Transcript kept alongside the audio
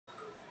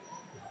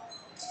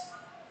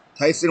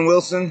Tyson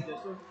Wilson.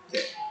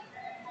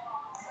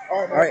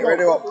 All right, ready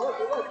to go.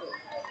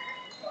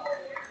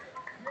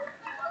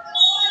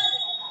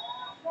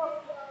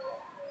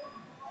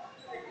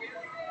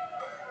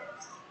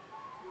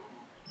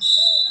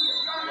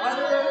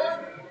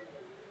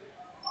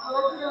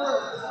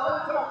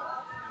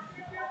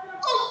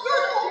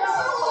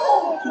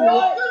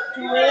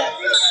 Two red.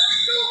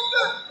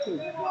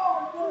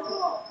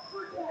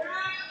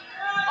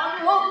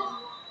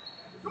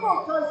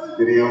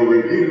 Video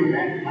review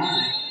at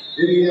 9.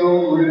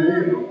 Video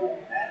review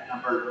at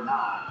number 9.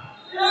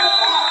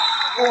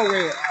 4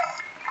 red.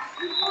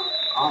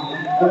 On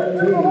that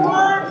 13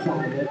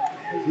 assignment,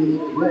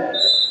 Kansas red.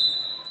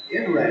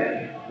 In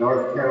red,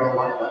 North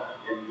Carolina.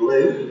 In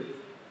blue,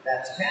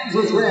 that's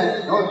Kansas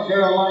red, North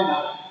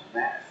Carolina.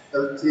 Match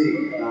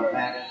 13.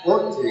 Match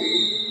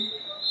 14.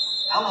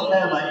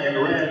 Alabama in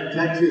red,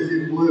 Texas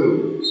in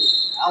blue.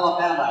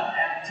 Alabama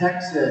and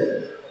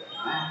Texas.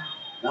 Match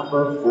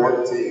number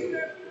 14.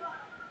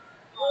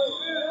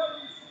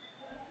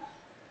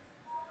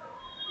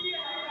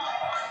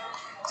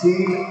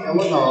 Team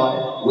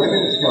Illinois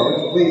women's coach,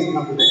 please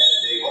come to the head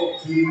table.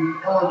 Team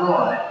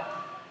Illinois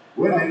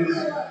women's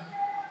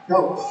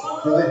coach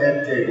to the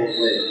head table,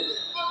 please.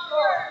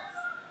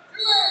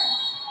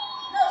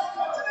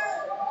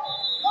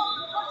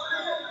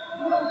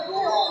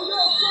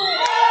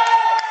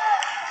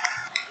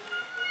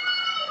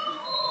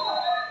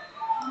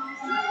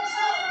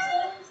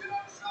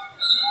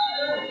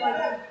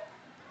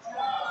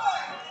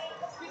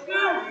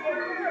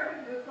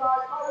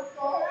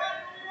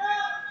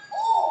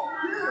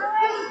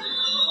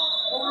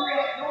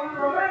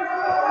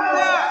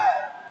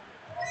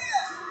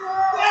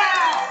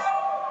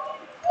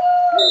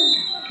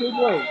 Two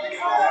blue.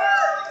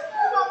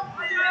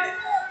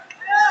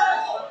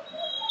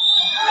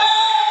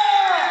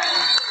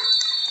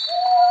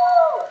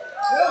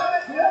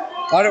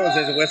 Thought it was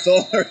his whistle.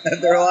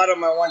 There are a lot of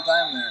them at one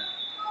time there.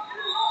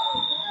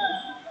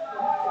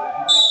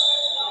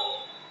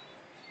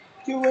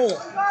 Two red.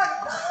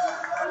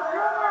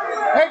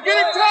 Hey, get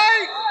it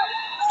tight!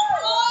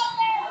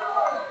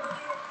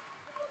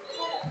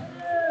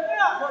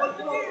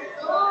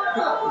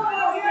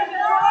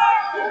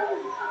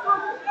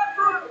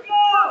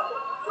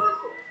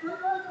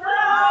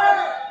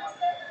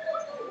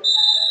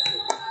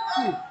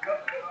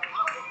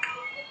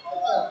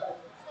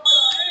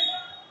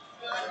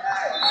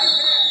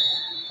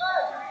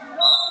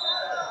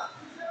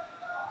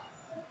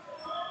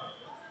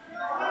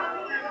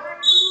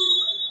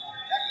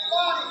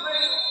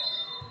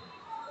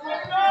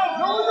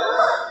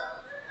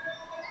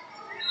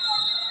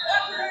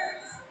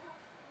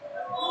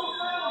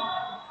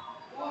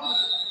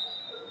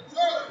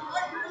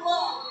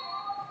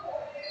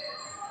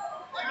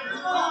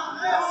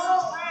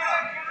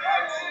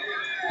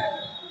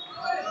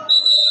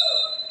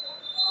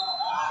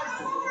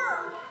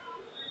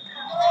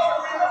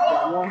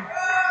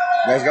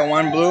 You guys got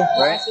one blue,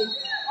 right?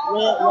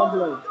 Red, one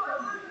blue.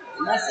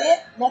 And that's it?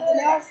 Nothing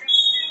else?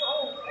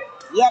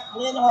 Yep,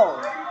 we in the hole.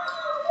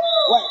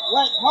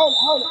 Wait,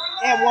 hold it.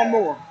 And one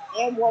more.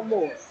 And one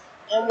more.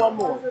 And one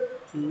more.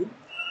 Two.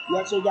 You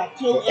actually got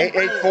two. So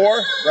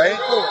 8-4, right? 8-4.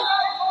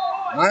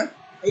 Huh?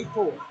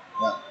 8-4.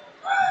 Yeah.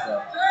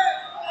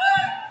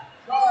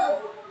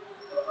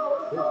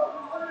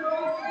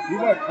 You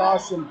might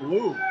cause some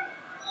blue.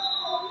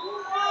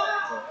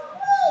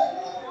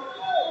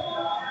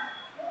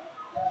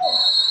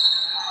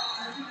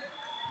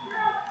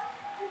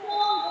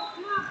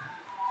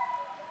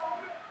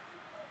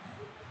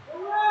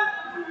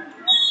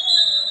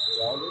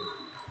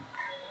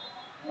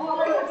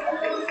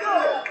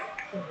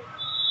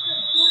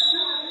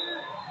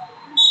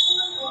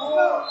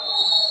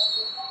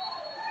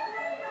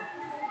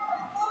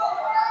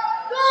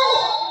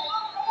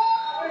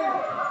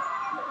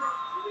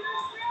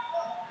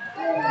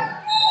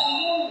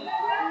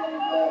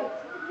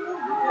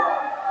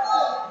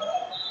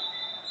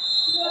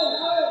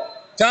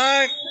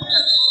 Time.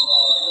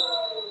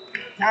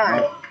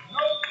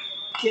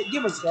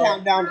 Give us a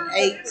countdown to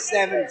 8,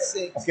 7,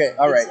 6. Okay,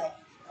 all right.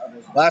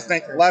 Last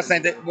night they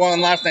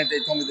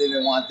told me they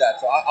didn't want that,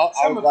 so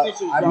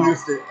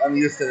I'm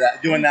used to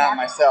that, doing that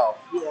myself.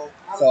 Yeah.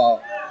 So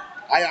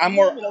I'm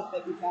more.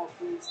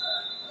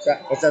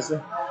 What's that,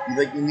 sir? You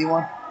think you need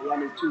one? Yeah, I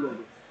need 2 of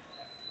them.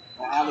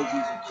 My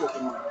allergies are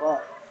kicking my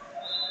butt.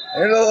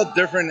 There's a little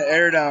different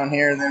air down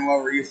here than what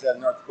we're used to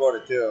in North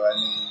Dakota too. I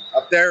mean,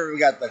 up there we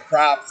got the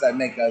crops that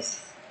make us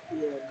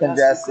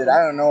congested.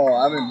 I don't know.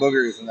 I've been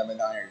boogers and I've been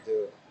down here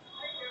too.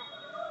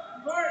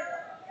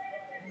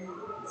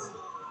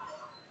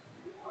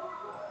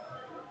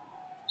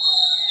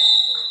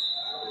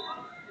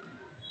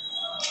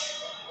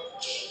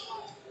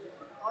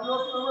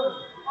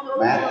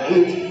 Map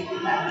 8,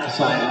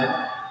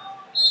 assignment.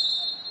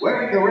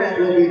 Wearing the red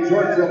will be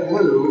Georgia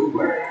blue.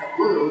 Wearing the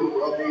blue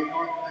will be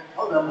North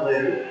Dakota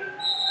blue.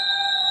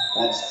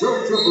 That's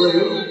Georgia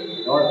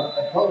blue, North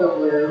Dakota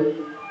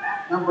blue.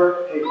 Map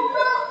number 8.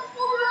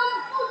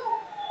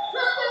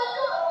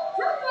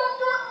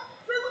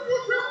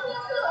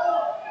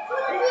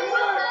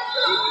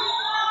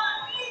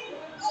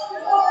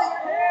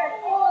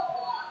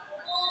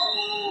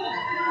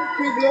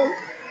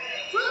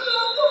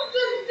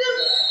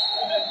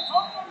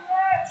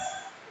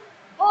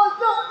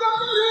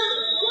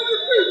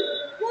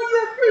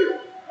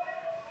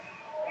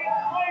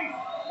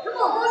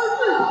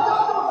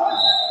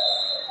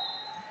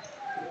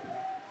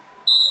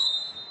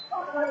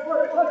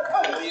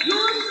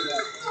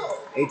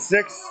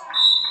 8-6.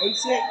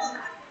 8-6.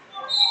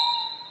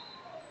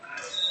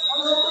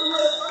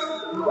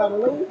 You got a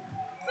lead?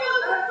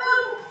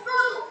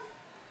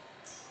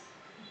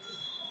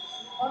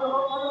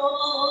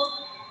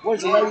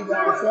 Where's the lady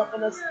that was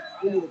helping us?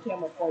 We need a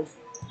camera first.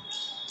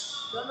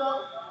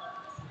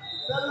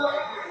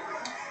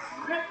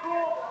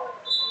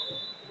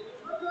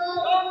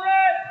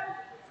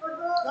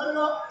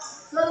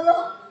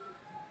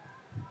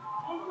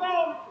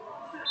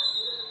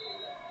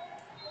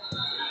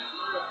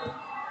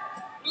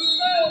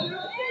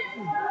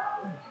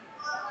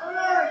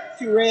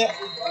 Too red.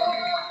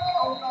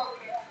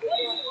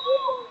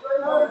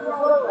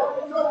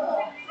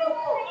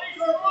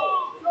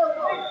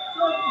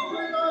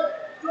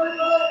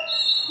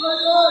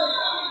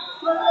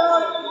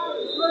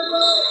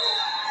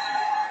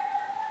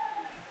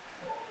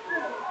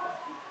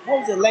 What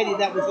was the lady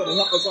that was going to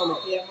help us on the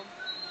camera?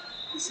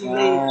 Did she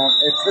leave?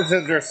 This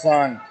is her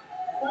son.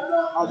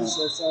 Oh, this is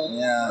her son?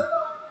 Yeah.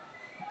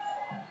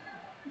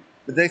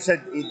 But they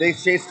said they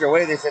chased her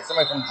away. They said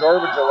somebody from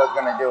Georgia was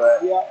going to do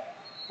it. Yeah.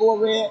 4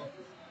 red.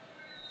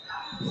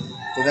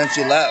 So then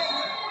she left.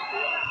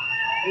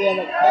 Yeah,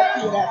 that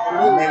kid had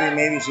to leave.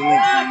 Maybe she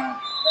needs time.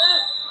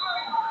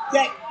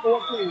 Take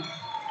 14.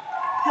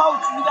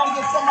 Coach, we got to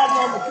get somebody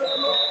on the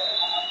camera.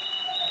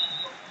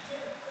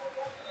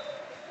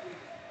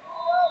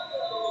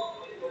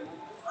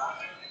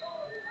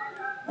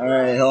 All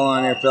right, hold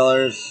on here,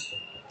 fellers.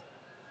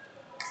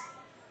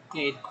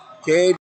 Cade. Cade.